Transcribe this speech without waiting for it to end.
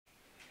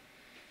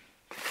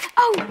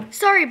Oh,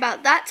 sorry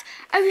about that.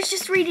 I was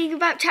just reading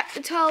about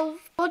Chapter 12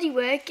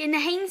 bodywork in the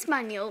Haynes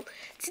manual.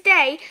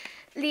 Today,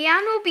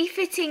 Leanne will be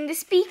fitting the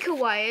speaker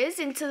wires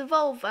into the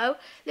Volvo.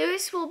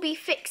 Lewis will be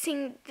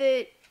fixing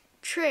the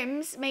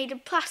trims made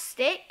of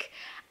plastic.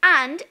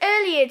 And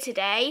earlier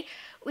today,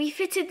 we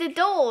fitted the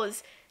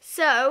doors.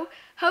 So,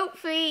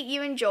 hopefully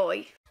you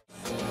enjoy.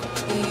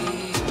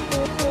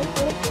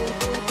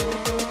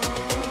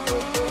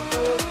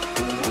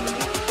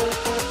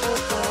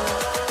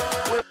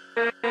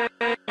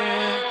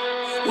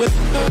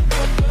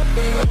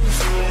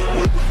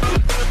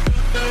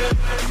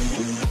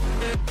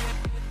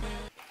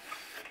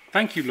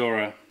 Thank you,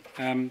 Laura.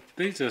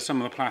 These are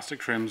some of the plastic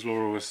trims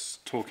Laura was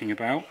talking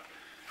about.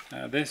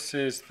 This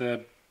is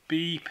the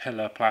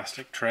B-pillar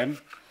plastic trim,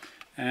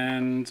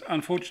 and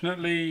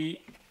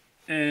unfortunately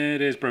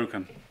it is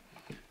broken.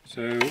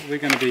 So we're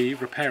going to be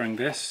repairing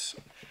this.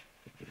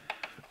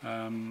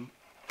 We'll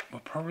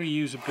probably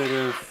use a bit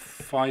of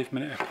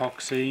 5-minute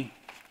epoxy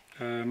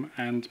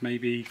and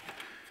maybe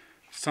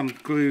some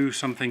glue,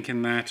 something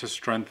in there to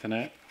strengthen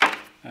it.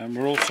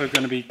 We're also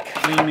going to be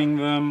cleaning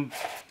them,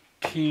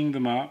 keying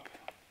them up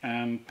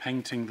and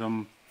painting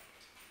them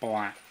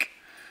black,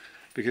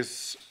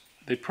 because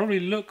they probably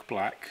look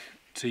black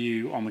to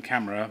you on the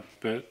camera,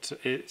 but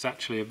it's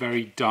actually a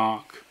very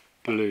dark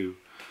blue.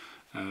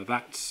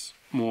 That's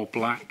more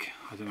black.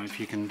 I don't know if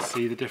you can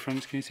see the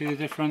difference. Can you see the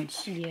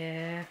difference?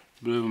 Yeah.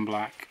 Blue and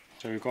black.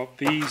 So we've got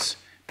these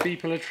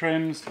B-pillar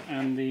trims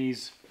and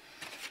these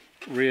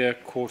rear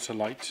quarter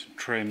light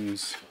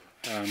trims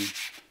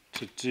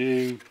to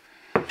do,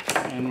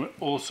 and we're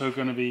also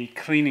going to be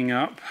cleaning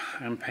up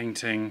and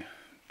painting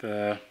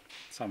the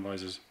sun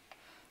visors,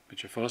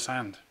 which are full of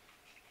sand.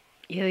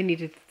 Yeah, they need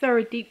a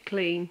thorough deep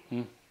clean.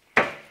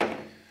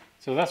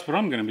 So that's what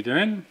I'm going to be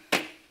doing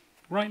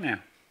right now.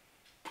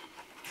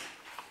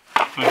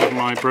 I have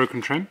my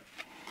broken trim.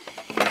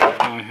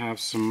 I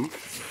have some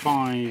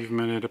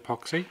 5-minute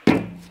epoxy.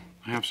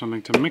 I have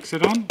something to mix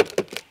it on.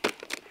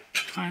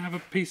 I have a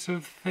piece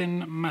of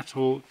thin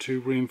metal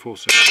to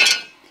reinforce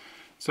it.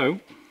 So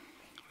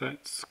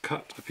let's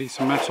cut a piece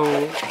of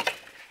metal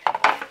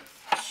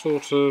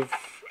sort of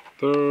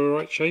the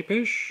right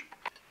shape-ish.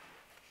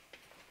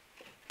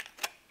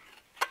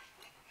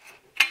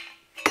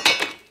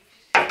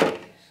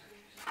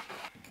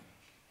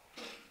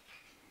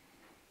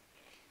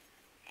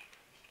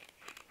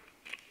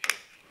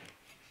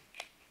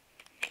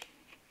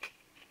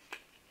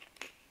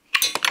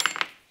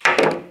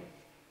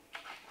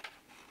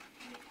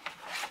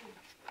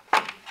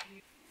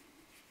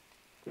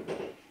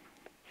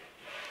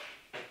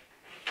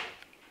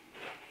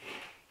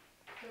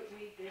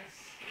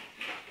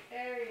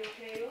 Aerial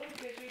cable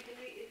because we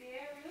deleted the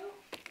aerial,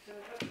 so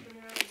that's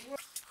coming out as well.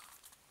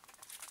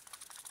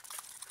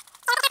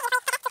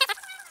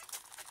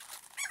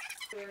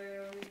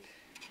 And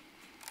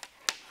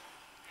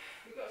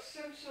we've got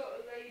some sort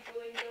of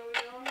labelling going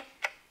on.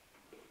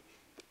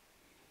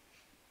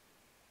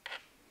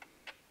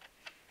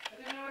 I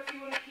don't know if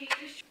you want to keep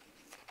this.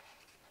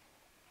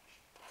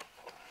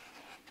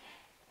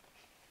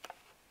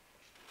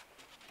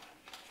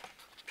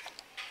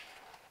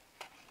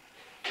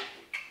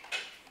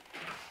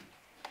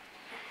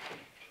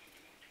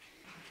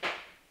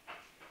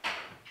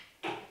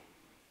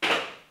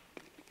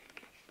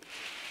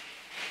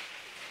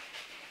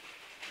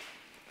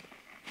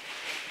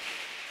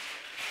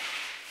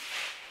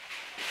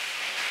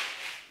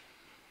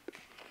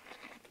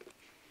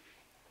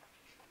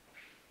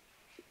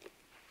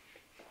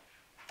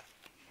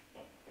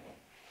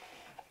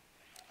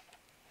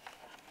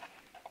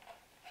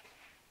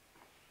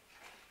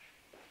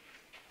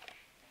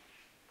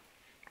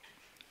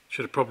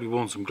 Should have probably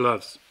worn some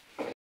gloves.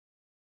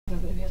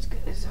 Maybe let's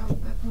get this out,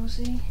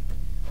 Pussy.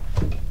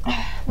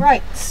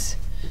 Right.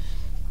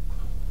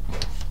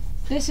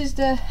 This is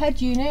the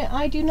head unit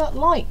I do not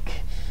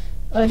like.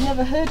 I've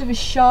never heard of a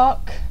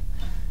Shark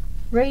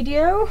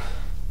radio.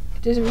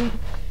 It doesn't really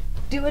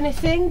do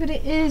anything, but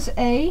it is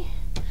a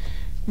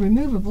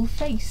removable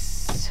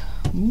face.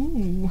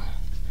 Ooh.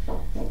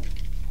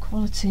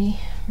 Quality.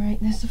 Right,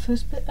 there's the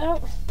first bit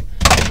out.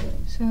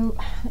 So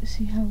let's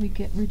see how we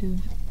get rid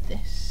of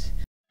this.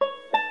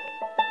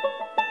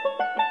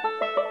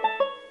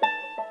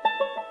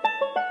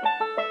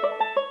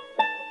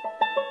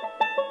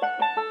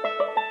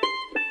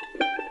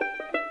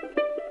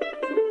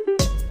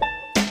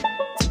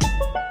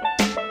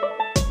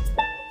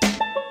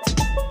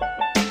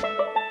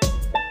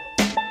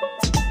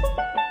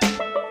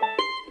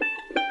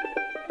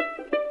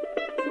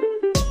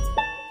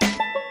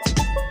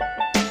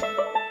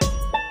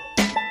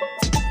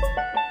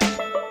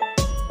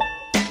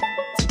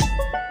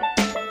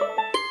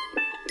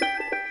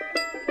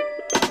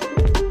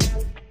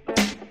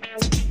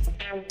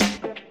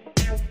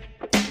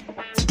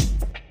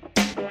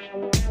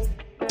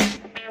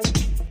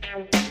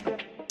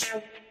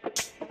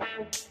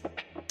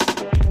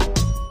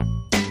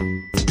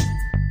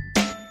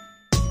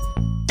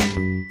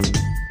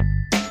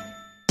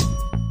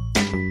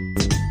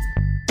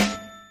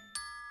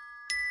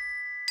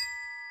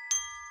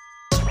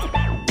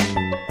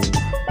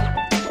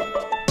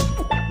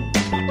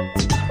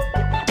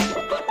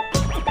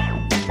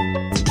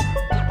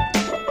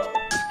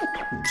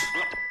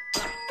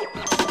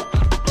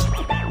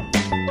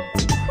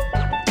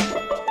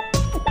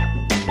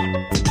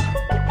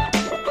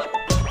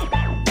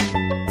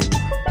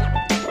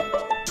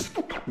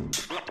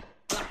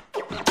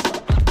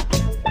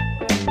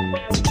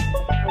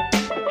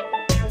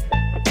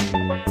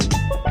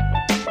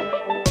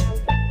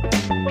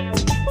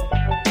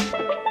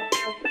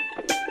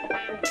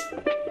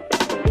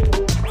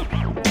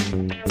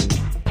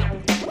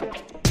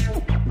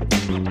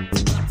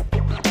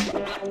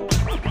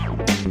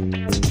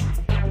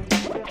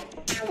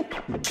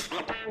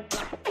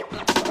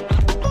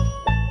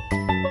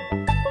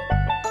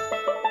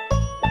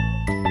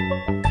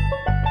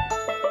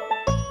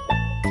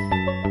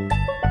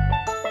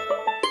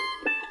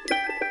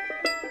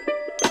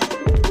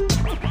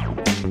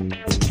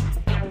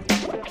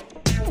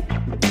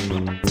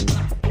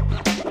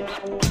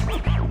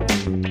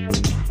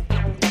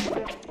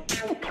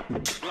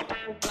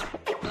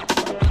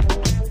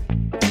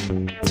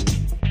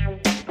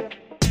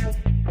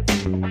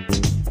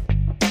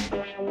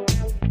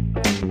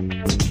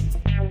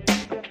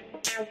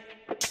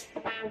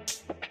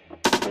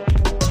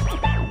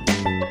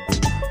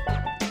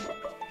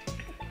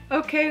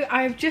 Okay,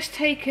 I've just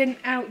taken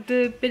out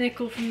the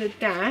binnacle from the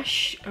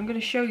dash. I'm going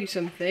to show you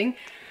something.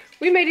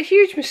 We made a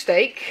huge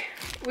mistake.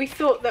 We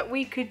thought that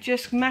we could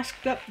just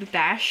mask up the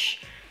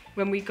dash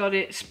when we got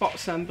it spot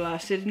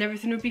sandblasted and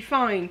everything would be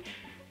fine.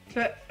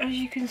 But as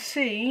you can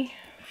see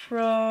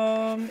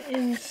from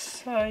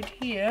inside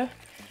here,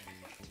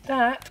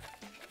 that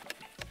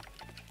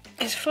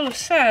is full of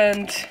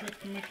sand.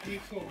 We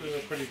thought we were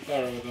pretty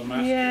thorough with the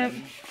masking. Yeah,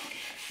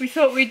 we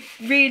thought we'd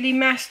really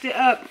masked it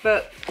up,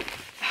 but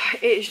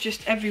it's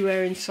just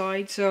everywhere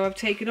inside. So I've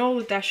taken all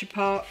the dash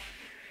apart.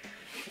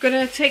 I'm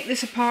gonna take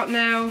this apart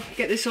now,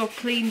 get this all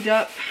cleaned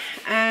up,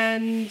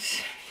 and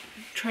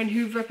try and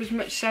hoover up as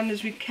much sand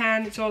as we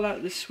can. It's all out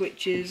of the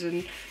switches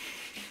and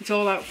it's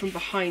all out from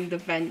behind the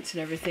vents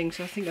and everything,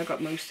 so I think I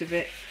got most of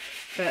it.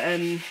 But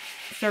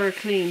thorough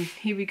clean,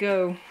 here we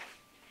go.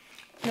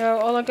 Now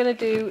all I'm going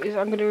to do is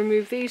I'm going to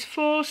remove these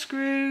 4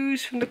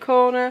 screws from the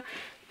corner,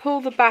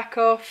 pull the back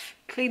off,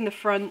 clean the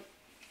front,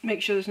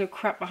 make sure there's no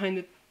crap behind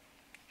the...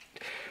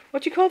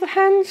 What do you call the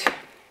hands?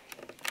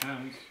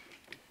 Hands.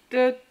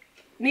 The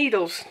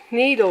needles.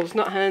 Needles,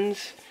 not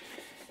hands.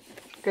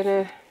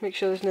 Gonna make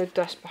sure there's no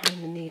dust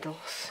behind the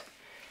needles.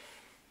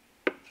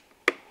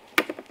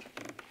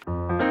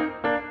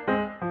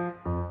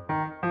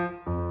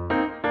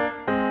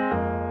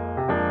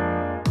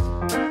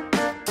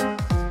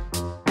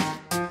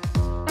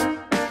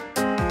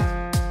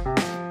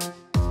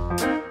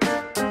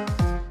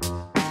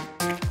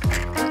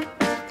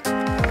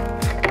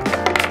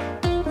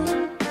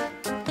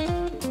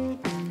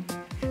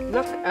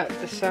 Look at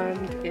the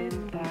sand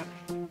in that.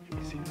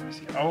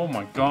 Oh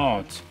my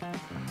god.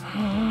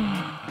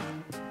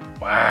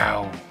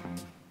 Wow.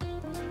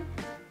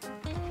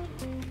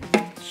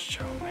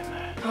 Show them in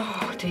there.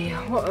 Oh dear,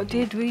 what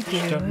did we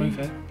do? Don't move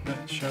it.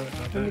 Let's show it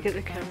like Let me that. get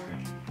the camera.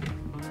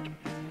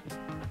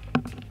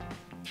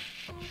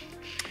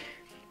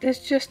 There's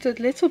just a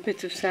little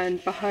bit of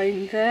sand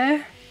behind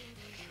there.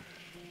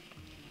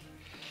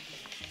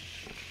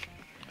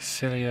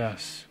 Silly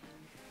us.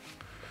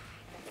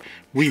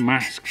 We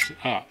masked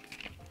up.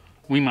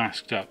 We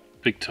masked up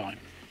big time.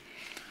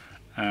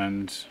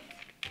 And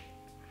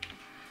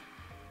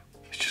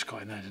it's just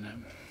got in there, didn't it?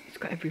 It's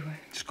got everywhere.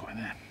 Just got in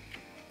there.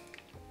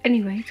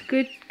 Anyway, it's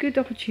a good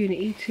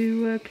opportunity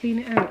to clean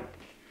it out.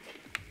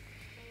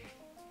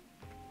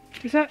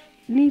 Does that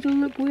needle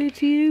look weird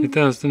to you? It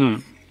does, doesn't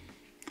it?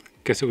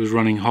 Guess it was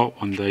running hot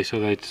one day,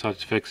 so they decided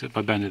to fix it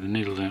by bending the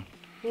needle down.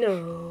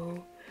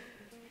 No.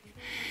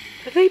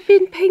 Have they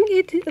been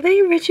painted? Are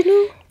they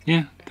original?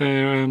 Yeah,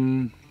 they're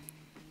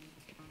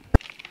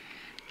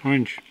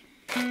orange.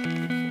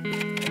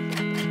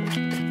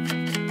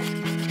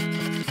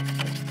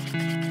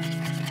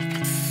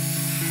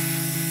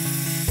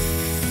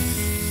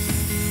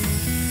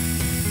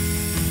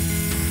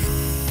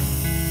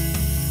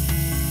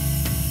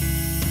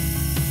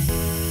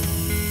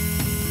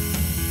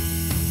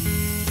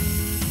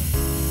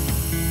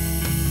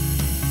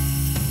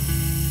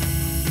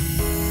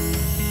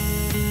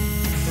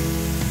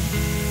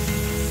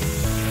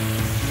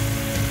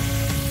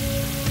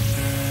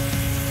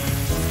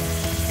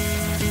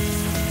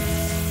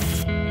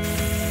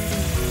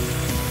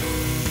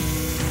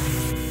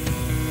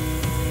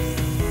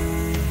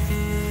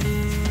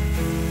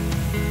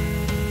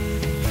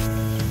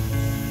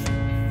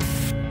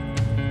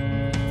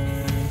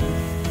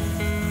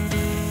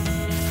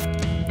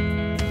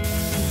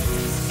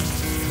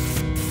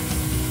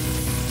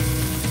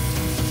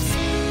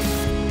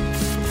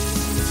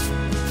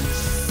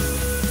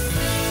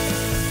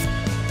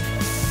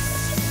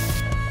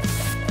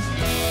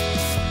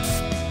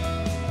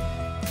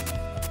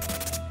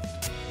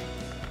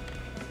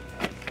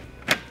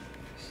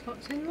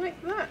 Slots in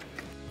like that.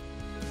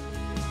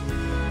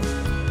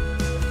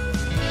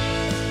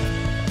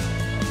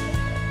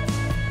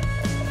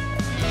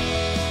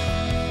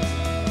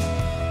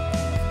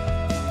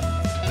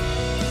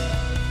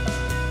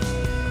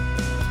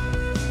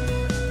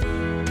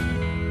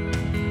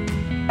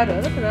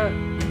 Look at that.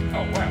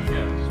 Oh wow,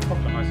 yeah, it's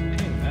proper nice and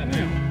clean there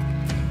now.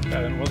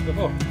 Better than it was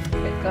before.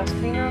 Bit of glass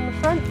cleaner on the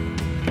front.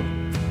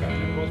 Better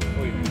than it was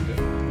before you moved it.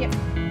 Yep.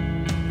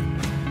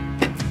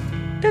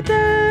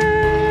 Ta-da!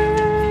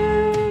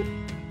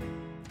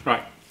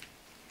 Right.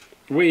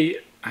 We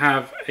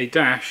have a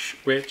dash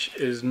which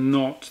is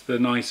not the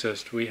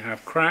nicest. We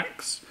have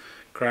cracks,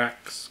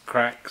 cracks,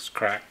 cracks,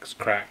 cracks,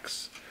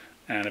 cracks,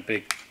 and a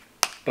big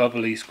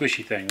bubbly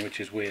squishy thing,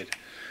 which is weird.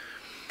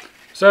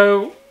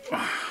 So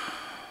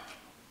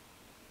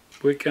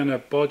we're gonna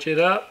bodge it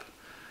up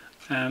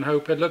and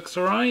hope it looks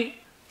alright.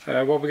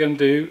 What we're gonna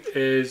do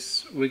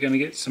is we're gonna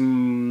get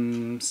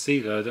some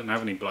sealer. I don't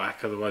have any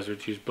black, otherwise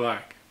we'd use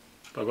black.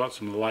 But I've got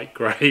some light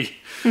grey.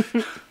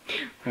 And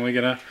we're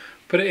gonna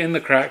put it in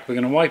the crack. We're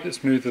gonna wipe it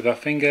smooth with our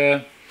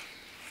finger,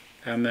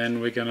 and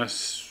then we're gonna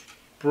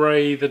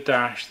spray the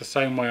dash the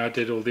same way I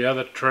did all the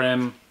other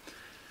trim.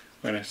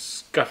 We're gonna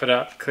scuff it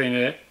up, clean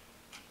it,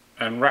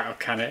 and rattle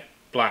can it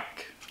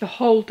black. The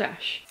whole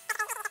dash.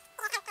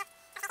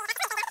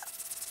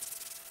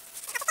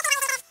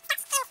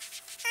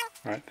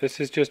 Right, this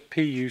is just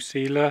PU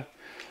sealer.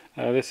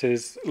 This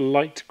is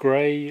light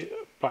grey.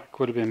 Black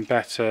would have been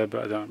better,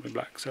 but I don't want to be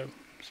black, so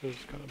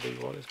it's going to be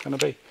what it's going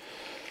to be.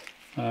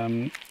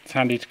 It's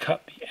handy to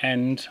cut the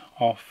end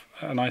off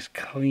a nice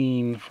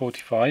clean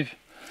 45.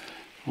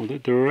 Hold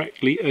it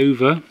directly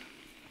over.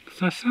 Does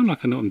that sound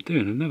like I know what I'm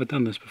doing? I've never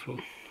done this before.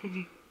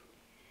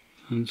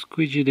 And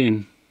squeeze it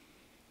in.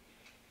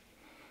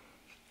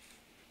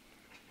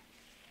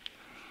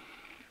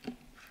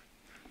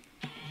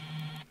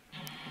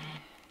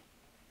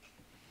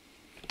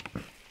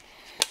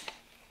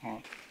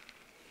 Right.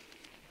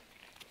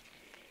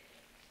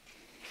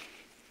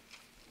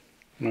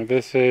 Now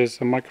this is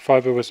a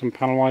microfiber with some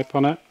panel wipe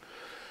on it.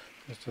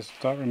 Just to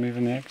start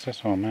removing the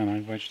excess. Oh man,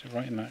 I wedged it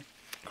right in that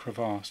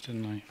crevasse,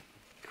 didn't I?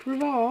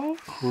 Crevasse?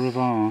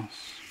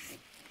 Crevasse.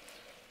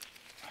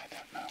 I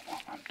don't know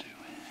what I'm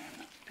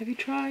doing. Have you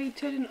tried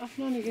turning it off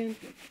and on again?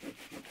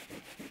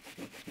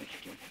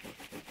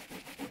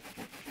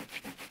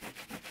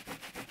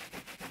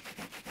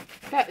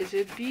 That is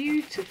a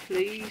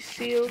beautifully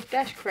sealed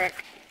dash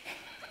crack.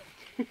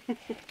 Let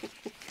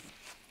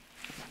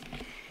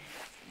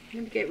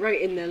me get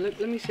right in there. Look,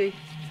 let me see.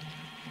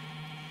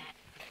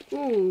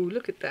 Ooh,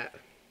 look at that.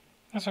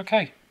 That's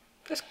okay.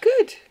 That's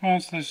good.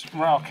 Once this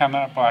rail came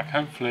out black,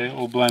 hopefully it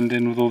will blend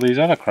in with all these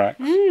other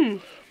cracks.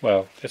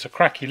 Well, it's a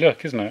cracky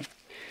look, isn't it?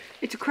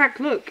 It's a cracked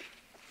look.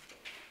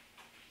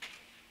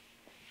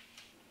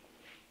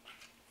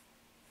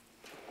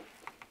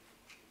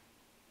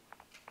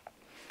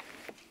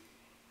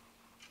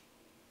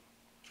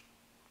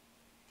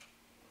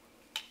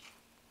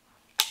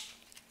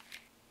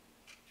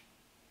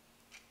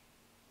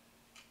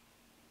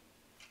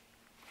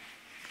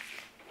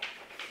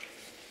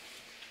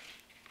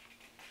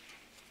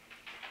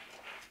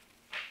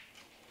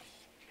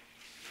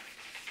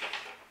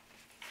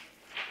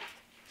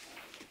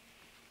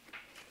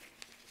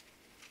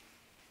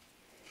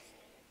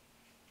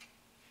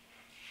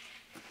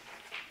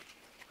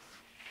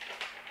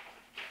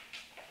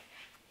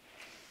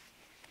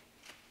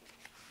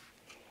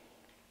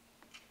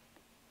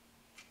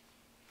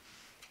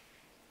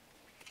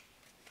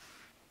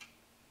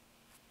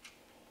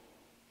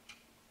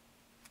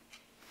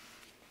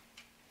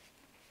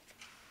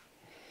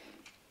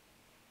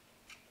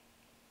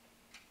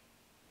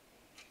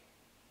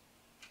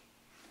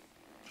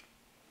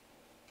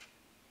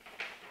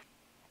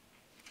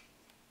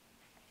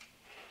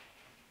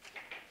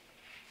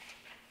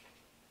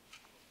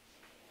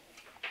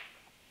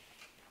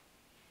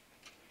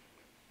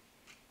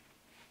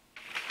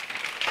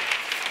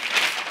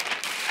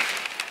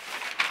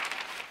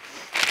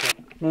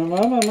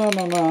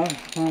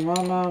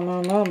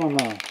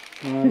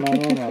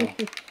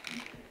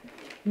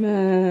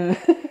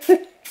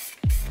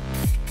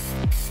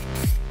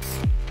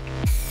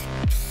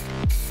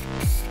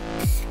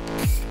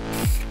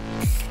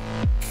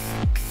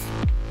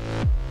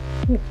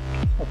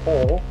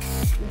 Horrible.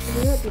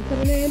 We're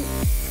coming in.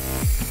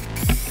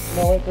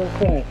 No, wait till it's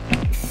finished.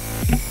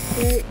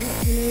 Great, not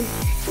coming in.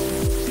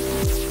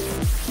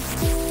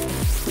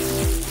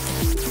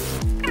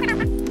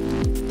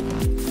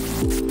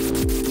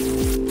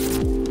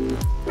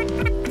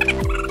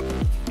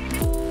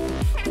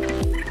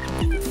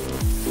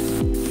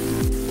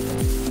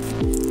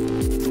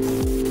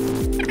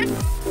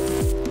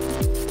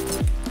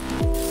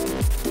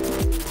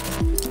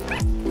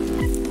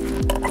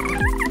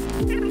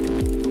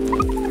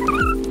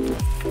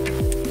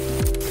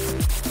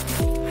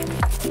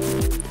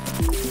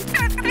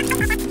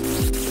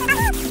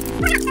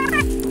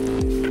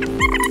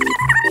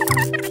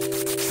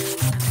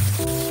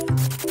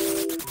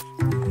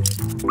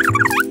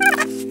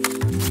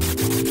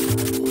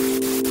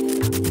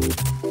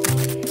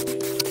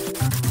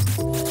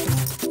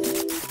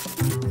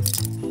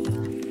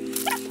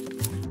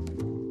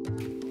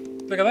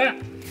 Look at that.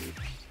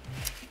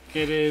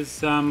 It is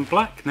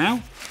black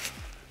now.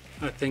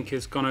 I think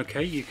it's gone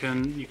okay. You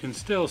can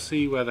still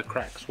see where the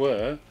cracks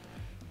were,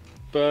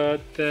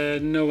 but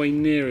they're nowhere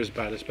near as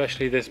bad,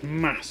 especially this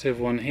massive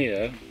one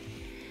here.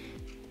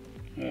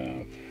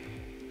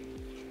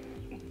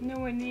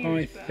 Nowhere near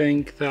I as bad.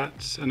 think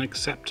that's an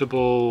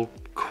acceptable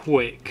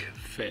quick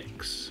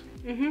fix.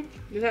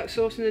 Without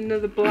sourcing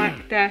another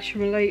black dash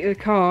from a later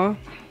car,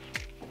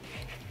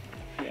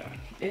 Yeah.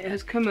 it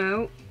has come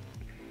out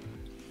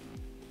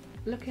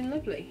looking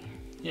lovely.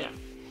 Yeah.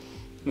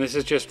 And this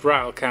is just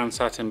rattle can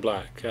satin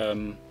black.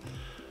 I'm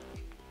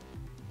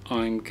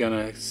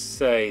gonna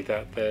say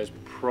that there's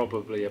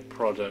probably a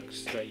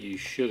product that you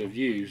should have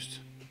used,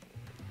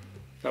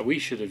 that we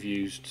should have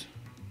used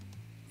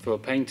for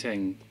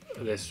painting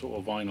this sort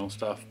of vinyl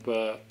stuff,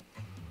 but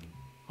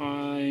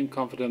I'm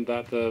confident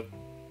that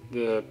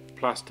the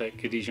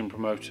plastic adhesion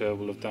promoter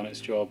will have done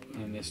its job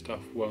and this stuff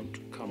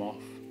won't come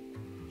off.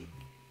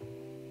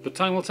 But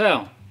time will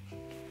tell.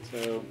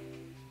 So,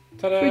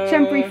 ta-da! For a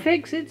temporary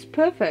fix, it's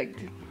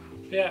perfect.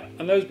 Yeah,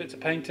 and those bits are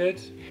painted.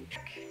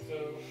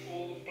 So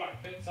all the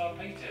black bits are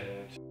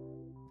painted. Do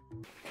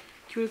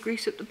you want to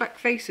grease up the back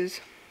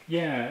faces?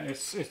 Yeah,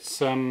 it's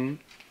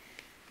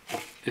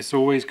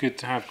always good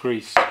to have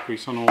grease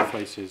on all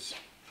faces.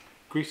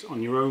 Grease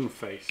on your own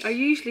face. I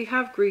usually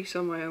have grease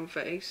on my own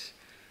face.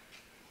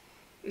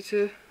 It's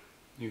a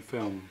new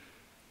film.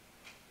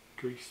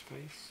 Grease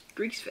face.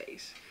 grease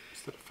face.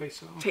 Instead of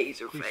face off.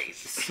 Taser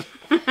Grease face.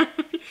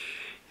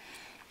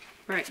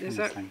 Right, there's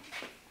that Anything.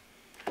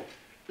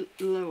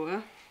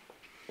 lower.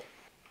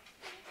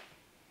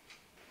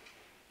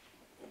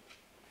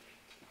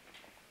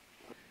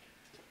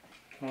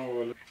 Oh,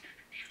 well.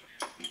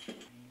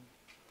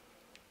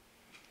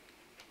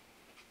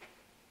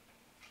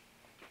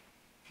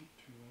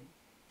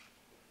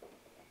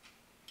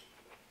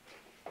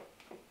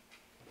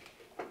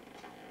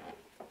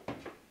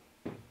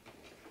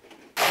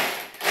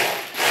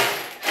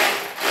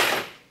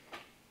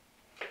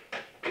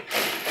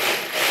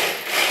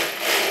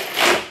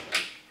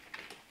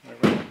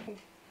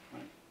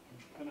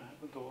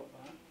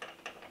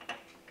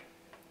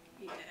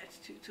 Yeah, it's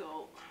too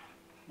tall.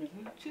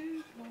 Mm-hmm.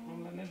 Too tall.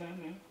 I'm letting it down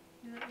now.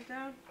 You let me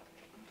down?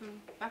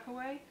 Back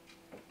away.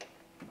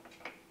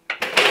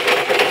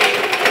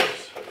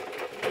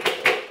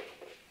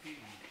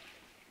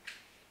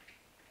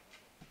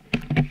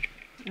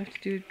 I have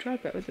to do a dry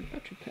bat with the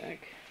battery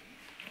pack.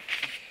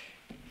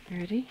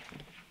 Ready?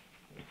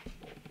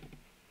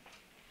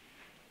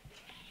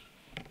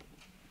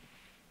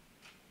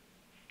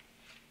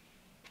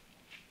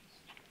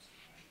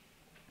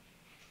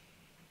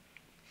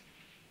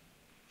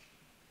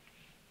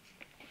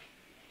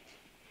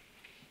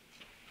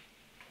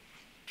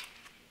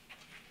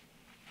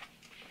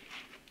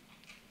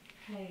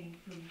 Paying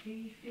from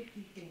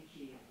V50, thank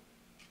you.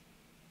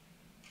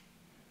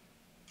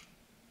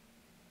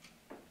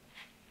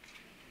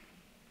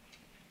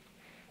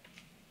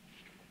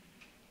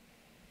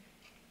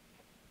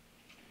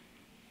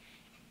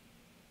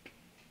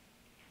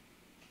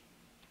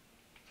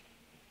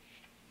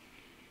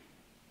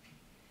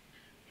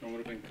 That would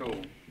have been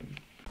cool.